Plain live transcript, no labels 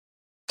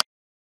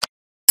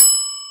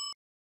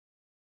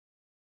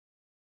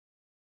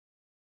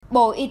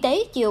Bộ Y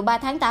tế chiều 3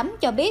 tháng 8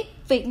 cho biết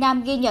Việt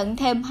Nam ghi nhận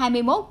thêm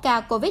 21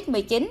 ca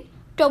Covid-19,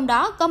 trong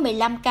đó có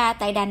 15 ca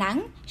tại Đà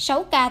Nẵng,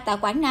 6 ca tại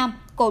Quảng Nam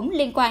cũng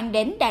liên quan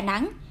đến Đà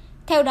Nẵng.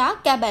 Theo đó,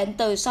 ca bệnh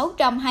từ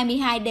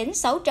 622 đến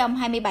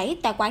 627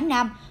 tại Quảng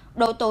Nam,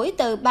 độ tuổi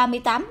từ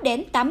 38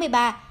 đến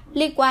 83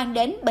 liên quan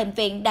đến Bệnh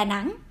viện Đà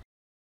Nẵng.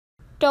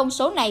 Trong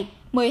số này,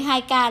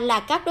 12 ca là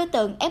các đối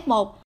tượng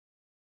F1.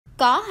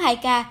 Có 2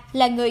 ca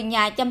là người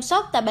nhà chăm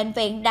sóc tại Bệnh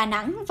viện Đà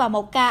Nẵng và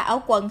 1 ca ở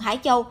quận Hải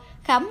Châu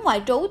khám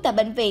ngoại trú tại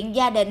Bệnh viện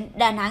Gia Định,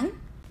 Đà Nẵng.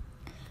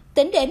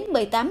 Tính đến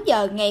 18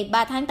 giờ ngày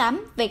 3 tháng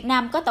 8, Việt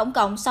Nam có tổng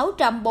cộng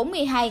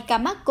 642 ca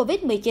mắc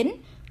Covid-19,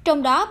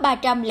 trong đó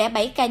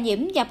 307 ca nhiễm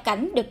nhập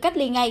cảnh được cách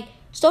ly ngay.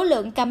 Số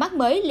lượng ca mắc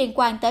mới liên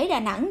quan tới Đà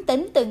Nẵng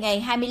tính từ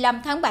ngày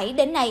 25 tháng 7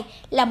 đến nay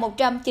là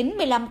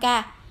 195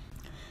 ca.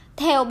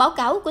 Theo báo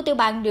cáo của Tiểu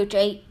ban Điều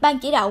trị, Ban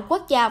Chỉ đạo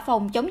Quốc gia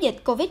phòng chống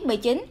dịch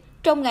Covid-19,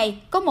 trong ngày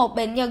có một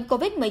bệnh nhân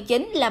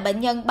Covid-19 là bệnh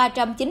nhân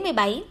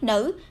 397,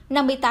 nữ,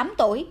 58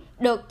 tuổi,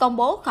 được công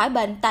bố khỏi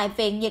bệnh tại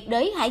Viện nhiệt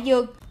đới Hải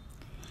Dương.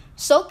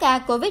 Số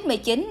ca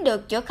Covid-19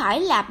 được chữa khỏi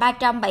là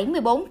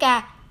 374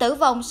 ca, tử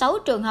vong 6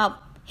 trường hợp.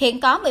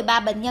 Hiện có 13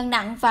 bệnh nhân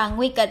nặng và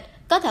nguy kịch,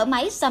 có thở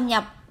máy xâm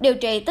nhập, điều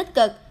trị tích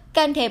cực,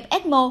 can thiệp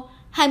ECMO,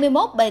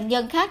 21 bệnh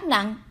nhân khác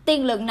nặng,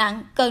 tiên lượng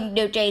nặng cần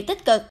điều trị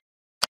tích cực.